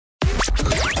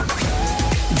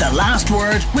The Last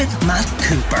Word with Matt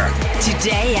Cooper.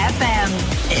 Today FM.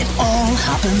 It all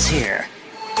happens here.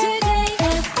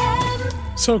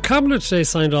 So Cabinet today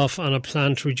signed off on a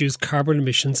plan to reduce carbon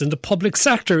emissions in the public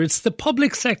sector. It's the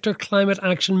Public Sector Climate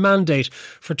Action Mandate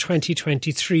for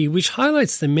 2023, which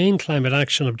highlights the main climate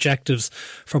action objectives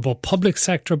for both public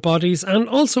sector bodies and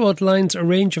also outlines a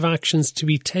range of actions to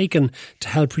be taken to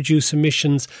help reduce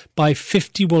emissions by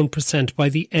 51% by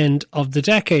the end of the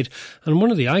decade. And one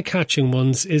of the eye-catching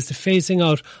ones is the phasing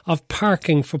out of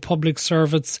parking for public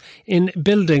servants in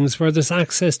buildings where there's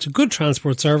access to good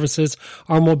transport services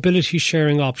or mobility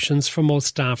sharing options for most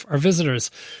staff or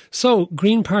visitors. So,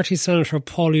 Green Party Senator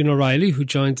Pauline O'Reilly, who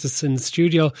joins us in the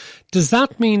studio, does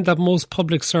that mean that most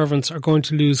public servants are going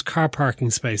to lose car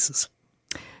parking spaces?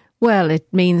 Well,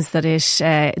 it means that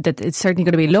that it's certainly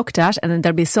going to be looked at, and then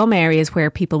there'll be some areas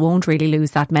where people won't really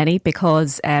lose that many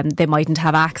because they mightn't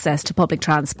have access to public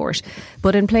transport.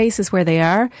 But in places where they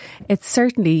are, it's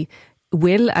certainly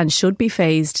will and should be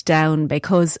phased down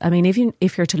because, I mean,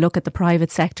 if you're to look at the private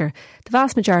sector, the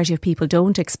vast majority of people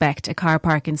don't expect a car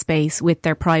parking space with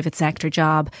their private sector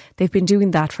job. They've been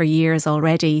doing that for years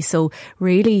already. So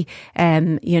really,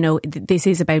 this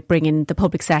is about bringing the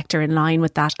public sector in line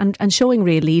with that and showing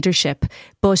real leadership.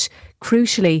 But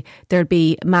crucially, there'll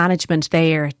be management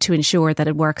there to ensure that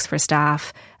it works for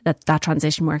staff, that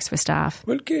transition works for staff.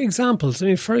 Well, give examples. I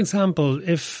mean, for example,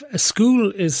 if a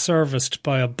school is serviced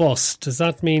by a bus, does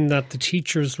that mean that the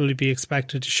teachers will be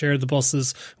expected to share the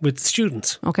buses with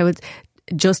students? Okay, well,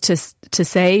 just to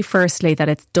say firstly that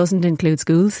it doesn't include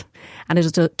schools and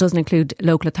it doesn't include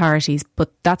local authorities,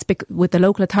 but that's with the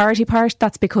local authority part,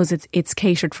 that's because it's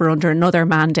catered for under another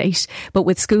mandate. But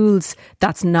with schools,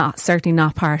 that's certainly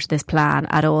not part of this plan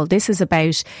at all. This is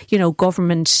about,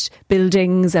 government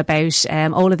buildings, about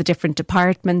all of the different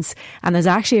departments, and there's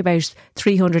actually about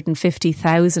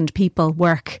 350,000 people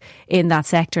work in that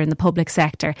sector, in the public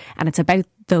sector, and it's about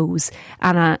those.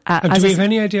 And do we have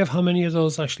any idea of how many of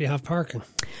those actually have parking?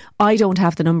 I don't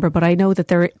have the number, but I know that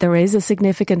there is a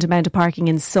significant amount of parking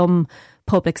in some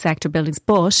public sector buildings.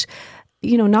 But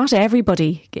not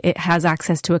everybody has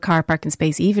access to a car parking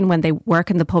space, even when they work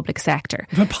in the public sector.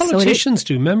 But politicians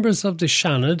do. Members of the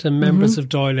Seanad and members of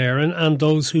Dáil Éireann and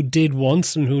those who did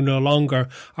once and who no longer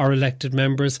are elected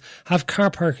members have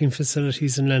car parking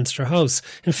facilities in Leinster House.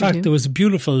 In fact, there was a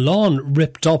beautiful lawn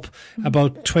ripped up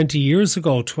about 20 years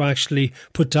ago to actually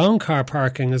put down car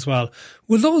parking as well.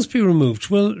 Will those be removed?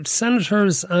 Will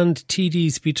senators and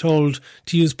TDs be told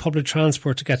to use public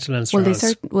transport to get to Leinster House?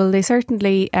 They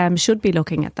certainly should be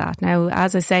looking at that. Now,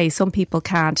 as I say, some people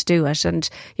can't do it and,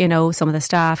 some of the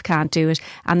staff can't do it.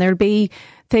 And there'll be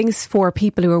things for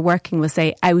people who are working with,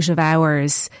 say, out of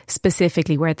hours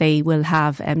specifically, where they will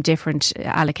have different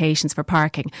allocations for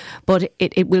parking. But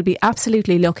it will be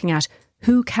absolutely looking at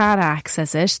who can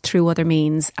access it through other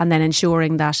means and then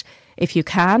ensuring that if you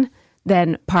can,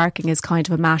 then parking is kind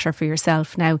of a matter for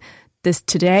yourself. Now,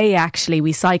 today, actually,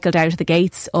 we cycled out of the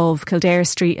gates of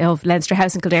Leinster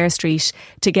House and Kildare Street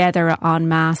together en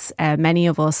masse. Many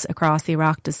of us across the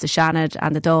Oireachtas, the Seanad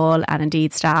and the Dáil, and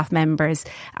indeed staff members,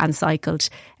 and cycled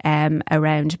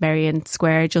around Merrion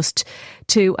Square just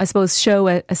to, I suppose, show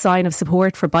a sign of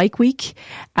support for Bike Week.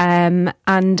 And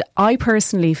I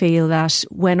personally feel that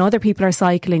when other people are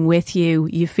cycling with you,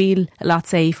 you feel a lot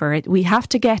safer. We have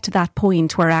to get to that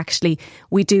point where actually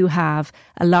we do have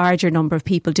a larger number of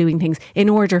people doing things in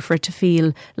order for it to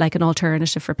feel like an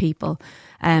alternative for people.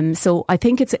 So I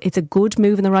think it's a good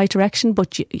move in the right direction,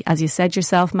 but as you said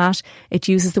yourself, Matt, it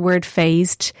uses the word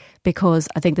phased because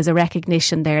I think there's a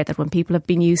recognition there that when people have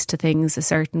been used to things a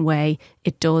certain way,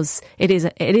 it is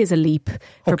a leap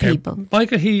for people.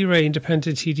 Michael Healy Rae,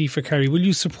 Independent TD for Kerry, will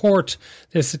you support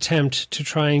this attempt to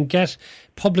try and get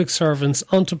public servants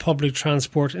onto public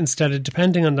transport instead of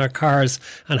depending on their cars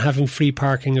and having free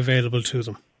parking available to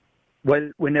them?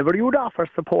 Well, whenever you would offer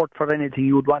support for anything,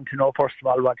 you would want to know, first of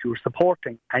all, what you're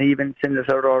supporting. And even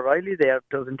Senator O'Reilly there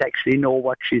doesn't actually know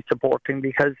what she's supporting,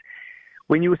 because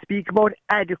when you speak about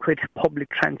adequate public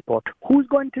transport, who's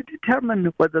going to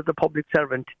determine whether the public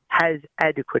servant has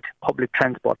adequate public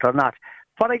transport or not?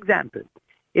 For example,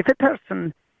 if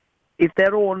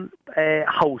their own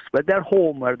house, where their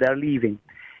home, where they're leaving,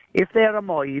 if they're a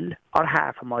mile or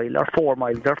half a mile or 4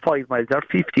 miles or 5 miles or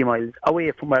 50 miles away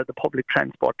from where the public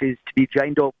transport is to be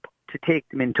joined up to take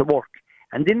them into work,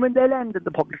 and then when they land in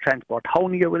the public transport, how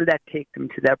near will that take them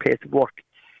to their place of work?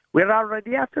 We're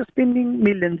already after spending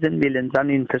millions and millions on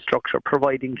infrastructure,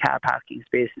 providing car parking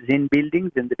spaces in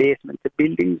buildings, in the basements of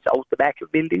buildings, out the back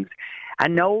of buildings.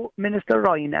 And now Minister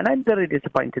Ryan, and I'm very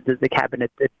disappointed as the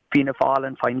Cabinet that Fianna Fáil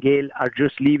and Fine Gael are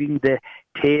just leaving the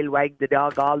tail wag the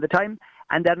dog all the time.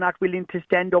 and they're not willing to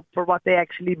stand up for what they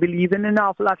actually believe in, an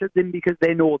awful lot of them, because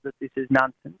they know that this is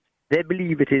nonsense. They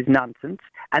believe it is nonsense,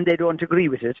 and they don't agree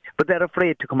with it, but they're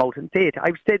afraid to come out and say it.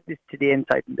 I've said this today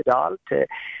inside in the Dáil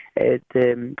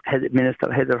to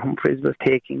Minister Heather Humphreys was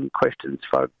taking questions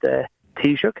for the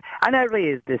Taoiseach, and I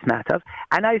raised this matter,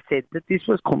 and I said that this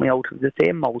was coming out of the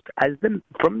same mouth as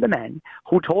from the man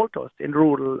who told us in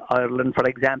rural Ireland, for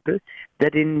example,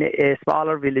 that in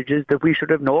smaller villages that we should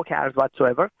have no cars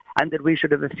whatsoever, and that we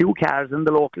should have a few cars in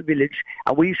the local village,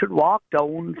 and we should walk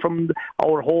down from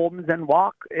our homes and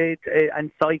walk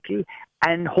and cycle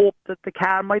and hope that the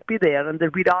car might be there and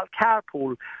that we'd all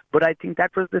carpool. But I think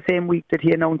that was the same week that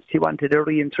he announced he wanted to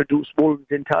reintroduce wolves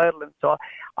into Ireland. So,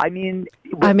 I mean,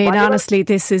 honestly,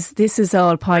 this is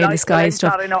all pie in the sky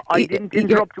stuff. Sorry, no, I didn't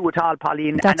interrupt you at all,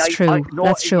 Pauline. That's true.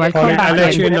 That's true. I'll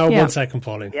let you know 1 second,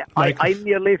 Pauline. Yeah, I'm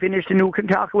nearly finished, and you can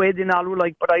talk away then all you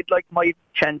like, but I'd like my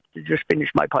chance to just finish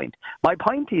my point. My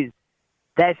point is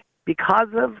that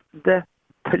because of the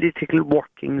political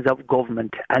workings of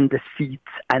government and the seats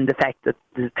and the fact that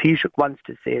the Taoiseach wants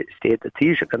to stay the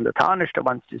Taoiseach and the Taoiseach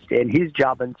wants to stay in his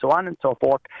job and so on and so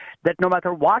forth, that no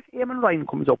matter what Eamon Ryan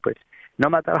comes up with, no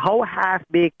matter how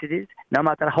half-baked it is, no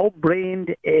matter how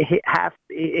air-brained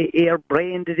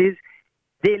it is,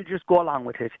 they'll just go along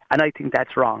with it. And I think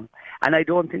that's wrong. And I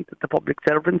don't think that the public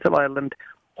servants of Ireland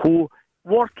who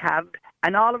work hard,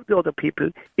 and all of the other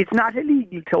people, it's not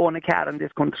illegal to own a car in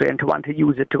this country and to want to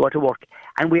use it to go to work.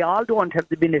 And we all don't have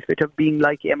the benefit of being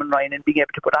like Eamon Ryan and being able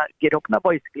to get up on a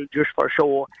bicycle just for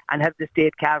show and have the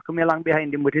state car coming along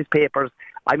behind him with his papers.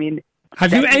 I mean,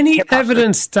 have you any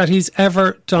evidence that he's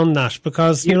ever done that?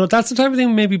 Because, you know, that's the type of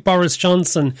thing maybe Boris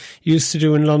Johnson used to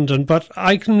do in London. But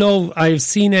I've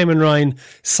seen Eamon Ryan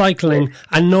cycling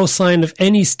and no sign of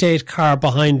any state car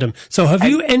behind him. So have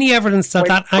you any evidence that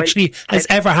actually has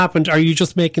ever happened? Or are you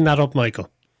just making that up, Michael?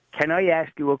 Can I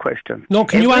ask you a question? No,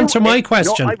 can you answer my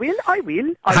question? No, I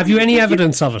will. Have you any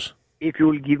evidence of it? If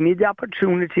you'll give me the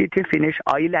opportunity to finish,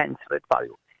 I'll answer it for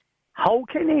you. How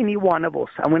can any one of us,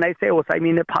 and when I say us, I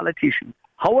mean a politician,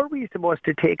 how are we supposed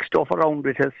to take stuff around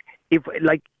with us if,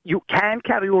 like, you can't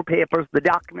carry your papers, the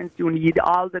documents you need,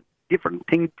 all the different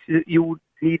things you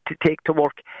need to take to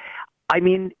work? I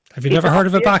mean... Have you never heard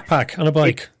of a backpack on a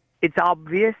bike? It's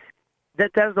obvious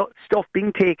that there's stuff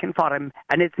being taken for him,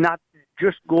 and it's not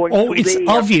just going... Oh, it's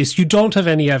obvious. You don't have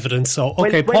any evidence, so...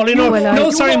 Okay, Pauline,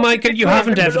 Michael, you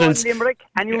haven't evidence. You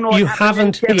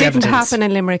haven't It didn't happen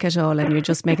in Limerick at all, and you're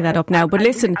just making that up now. But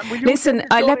listen. So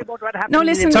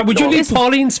would you leave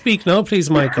Pauline speak now, please,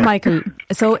 Michael? Michael,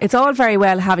 so it's all very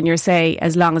well having your say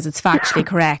as long as it's factually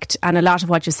correct, and a lot of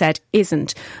what you said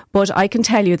isn't. But I can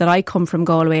tell you that I come from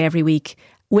Galway every week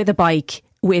with a bike,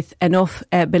 with enough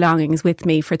belongings with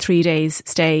me for 3 days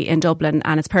stay in Dublin,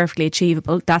 and it's perfectly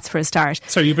achievable. That's for a start.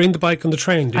 So you bring the bike on the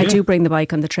train, do you? I do bring the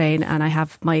bike on the train, and I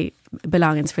have my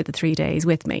belongings for the 3 days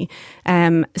with me.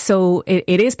 So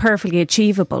it is perfectly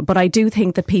achievable, but I do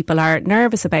think that people are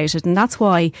nervous about it, and that's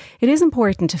why it is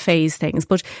important to phase things.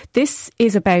 But this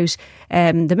is about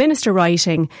the Minister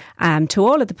writing to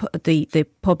all of the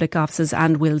public offices,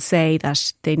 and will say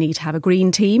that they need to have a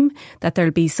green team, that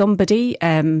there'll be somebody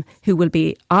who will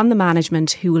be on the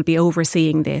management who will be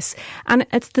overseeing this. And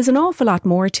there's an awful lot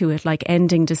more to it, like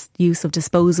ending use of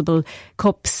disposable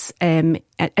cups and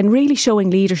really showing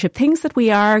leadership, things that we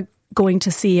are going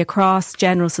to see across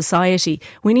general society.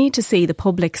 We need to see the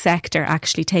public sector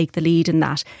actually take the lead in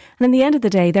that. And in the end of the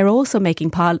day, they're also making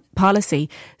policy,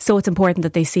 so it's important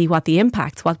that they see what the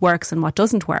impacts, what works and what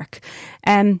doesn't work.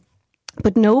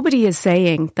 But nobody is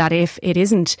saying that if it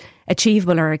isn't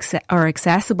achievable or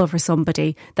accessible for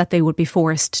somebody, that they would be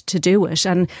forced to do it.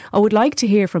 And I would like to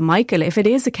hear from Michael, if it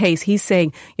is a case, he's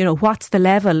saying, you know, what's the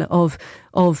level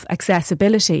of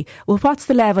accessibility? Well, what's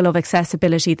the level of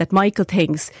accessibility that Michael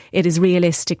thinks it is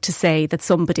realistic to say that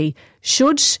somebody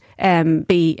should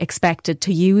be expected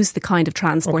to use the kind of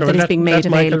transport that is being made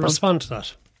available? Michael respond to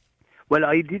that. Well,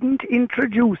 I didn't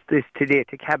introduce this today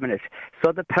to Cabinet,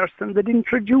 so the person that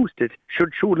introduced it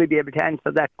should surely be able to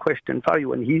answer that question for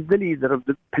you, and he's the leader of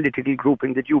the political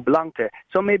grouping that you belong to.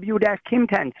 So maybe you'd ask him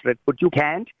to answer it, but you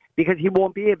can't, because he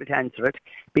won't be able to answer it,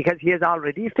 because he has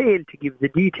already failed to give the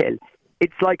detail.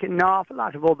 It's like an awful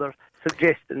lot of other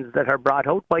suggestions that are brought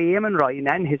out by Eamon Ryan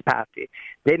and his party.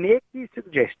 They make these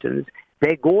suggestions,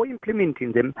 they go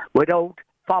implementing them without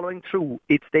following through.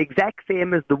 It's the exact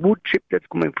same as the wood chip that's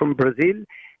coming from Brazil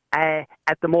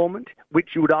at the moment,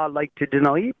 which you would all like to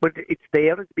deny, but it's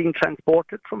there, it's being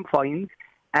transported from fines,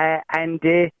 and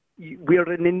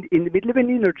we're in the middle of an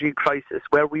energy crisis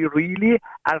where we really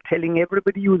are telling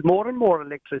everybody use more and more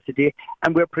electricity,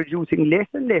 and we're producing less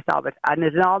and less of it at an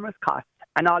enormous cost.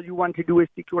 and all you want to do is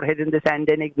stick your head in the sand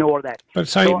and ignore that. But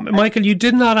sorry, so, Michael, you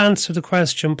did not answer the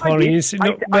question, Pauline. You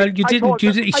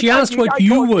didn't. She asked what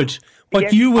you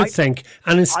would think,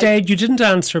 and instead you didn't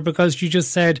answer because you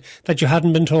just said that you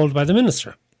hadn't been told by the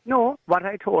Minister. No, what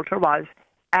I told her was,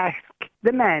 ask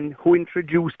the man who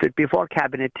introduced it before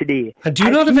Cabinet today. And do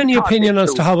you not have any opinion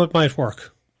as to how it might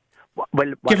work?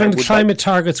 Well, given the climate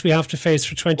targets we have to face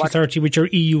for 2030, which are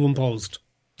EU imposed.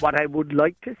 What I would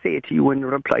like to say to you in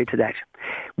reply to that,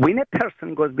 when a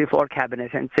person goes before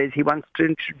Cabinet and says he wants to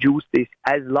introduce this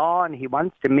as law and he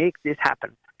wants to make this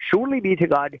happen, surely be to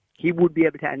God, he would be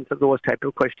able to answer those type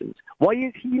of questions. Why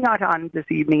is he not on this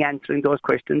evening answering those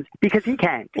questions? Because he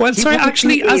can't. Well, sorry,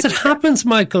 actually, as it happens,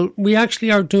 Michael, we actually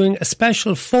are doing a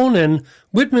special phone-in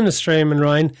with Minister Eamon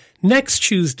Ryan next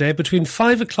Tuesday between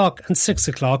 5 o'clock and 6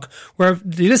 o'clock, where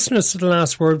the listeners to The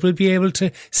Last Word will be able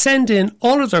to send in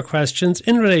all of their questions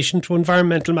in relation to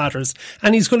environmental matters.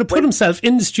 And he's going to put himself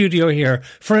in the studio here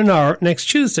for an hour next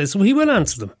Tuesday, so he will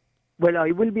answer them. Well,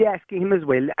 I will be asking him as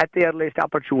well at the earliest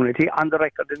opportunity on the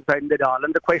record inside the Dáil.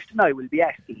 And the question I will be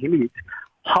asking him is,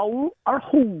 how or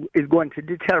who is going to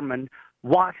determine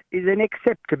what is an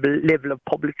acceptable level of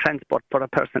public transport for a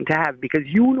person to have? Because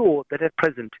you know that at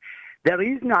present, there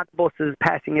is not buses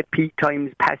passing at peak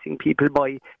times, passing people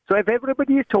by. So if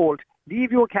everybody is told,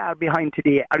 leave your car behind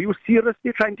today, are you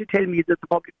seriously trying to tell me that the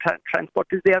public transport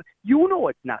is there? You know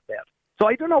it's not there. So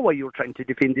I don't know why you're trying to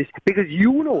defend this, because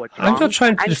you know it's wrong. I'm not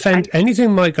trying to defend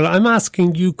anything, Michael. I'm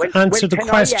asking you to answer the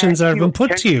questions that have been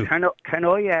put to you. Can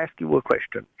I ask you a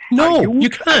question? No, you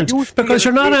can't, because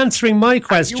you're not answering my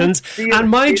questions,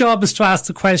 and my job is to ask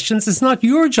the questions. It's not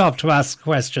your job to ask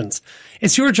questions.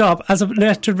 It's your job as an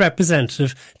elected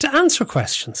representative to answer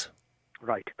questions.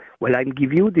 Right. Well, I'll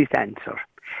give you this answer.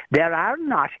 There are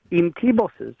not empty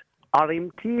buses or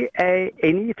empty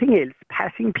anything else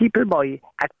passing people by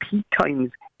at peak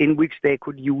times in which they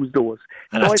could use those.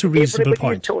 And that's a reasonable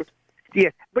point.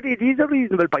 Yes, but it is a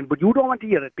reasonable point, but you don't want to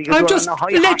hear it because I've just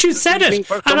let you said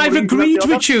it, and I've agreed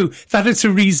with you that it's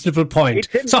a reasonable point.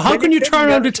 So how can you turn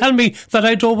around and tell me that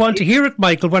I don't want to hear it,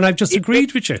 Michael, when I've just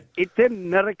agreed with you? It's a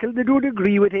miracle that you would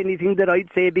agree with anything that I'd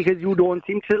say because you don't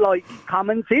seem to like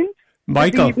common sense.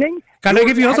 Michael, can I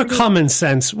give you other common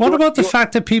sense? What about the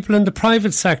fact that people in the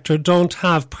private sector don't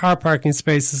have car parking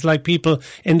spaces like people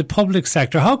in the public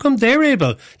sector? How come they're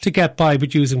able to get by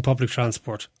with using public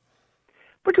transport?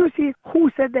 But you see, who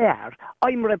said they are?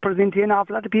 I'm representing an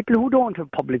awful lot of people who don't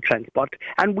have public transport,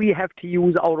 and we have to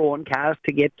use our own cars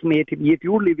to get from A to B. If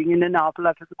you're living in an awful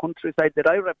lot of the countryside that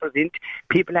I represent,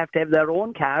 people have to have their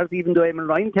own cars, even though Eamon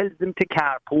Ryan tells them to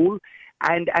carpool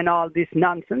and all this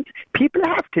nonsense. People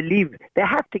have to live. They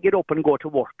have to get up and go to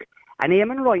work. And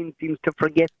Eamon Ryan seems to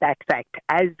forget that fact,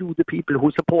 as do the people who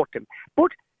support him.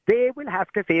 But they will have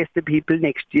to face the people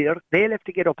next year. They'll have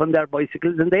to get up on their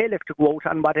bicycles and they'll have to go out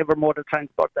on whatever mode of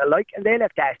transport they like, and they'll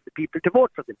have to ask the people to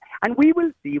vote for them. And we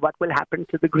will see what will happen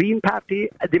to the Green Party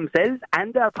themselves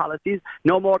and their policies.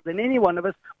 No more than any one of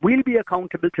us will be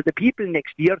accountable to the people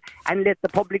next year, and let the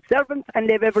public servants and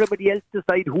let everybody else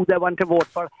decide who they want to vote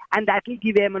for. And that will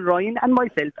give Eamon Ryan and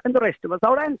myself and the rest of us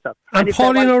our answer. And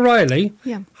Pauline O'Reilly,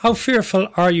 how fearful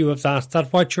are you of that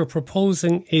what you're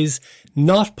proposing is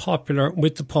not popular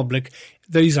with the public?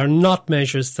 These are not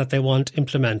measures that they want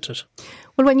implemented.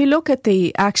 Well, when you look at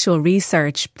the actual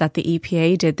research that the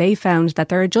EPA did, they found that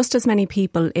there are just as many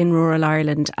people in rural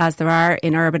Ireland as there are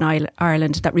in urban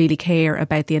Ireland that really care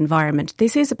about the environment.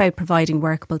 This is about providing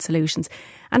workable solutions.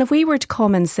 And if we were to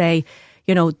come and say,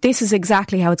 you know, this is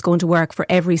exactly how it's going to work for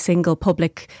every single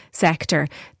public sector,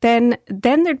 then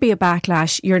there'd be a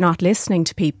backlash. You're not listening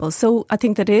to people. So I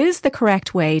think that is the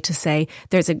correct way to say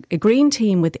there's a green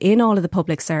team within all of the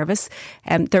public service.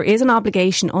 There is an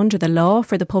obligation under the law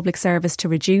for the public service to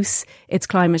reduce its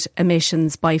climate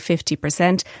emissions by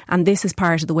 50%. And this is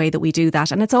part of the way that we do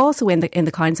that. And it's also in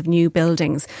the kinds of new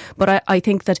buildings. But I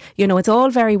think that, you know, it's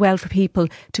all very well for people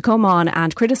to come on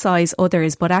and criticise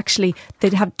others, but actually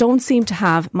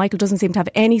Michael doesn't seem to have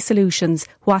any solutions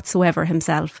whatsoever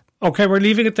himself. OK, we're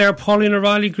leaving it there. Pauline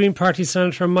O'Reilly, Green Party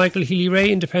Senator, Michael Healy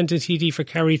Rae, Independent TD for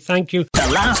Kerry. Thank you.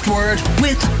 The Last Word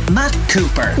with Matt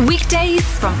Cooper. Weekdays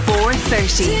from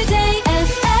 4:30. Today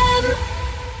FM.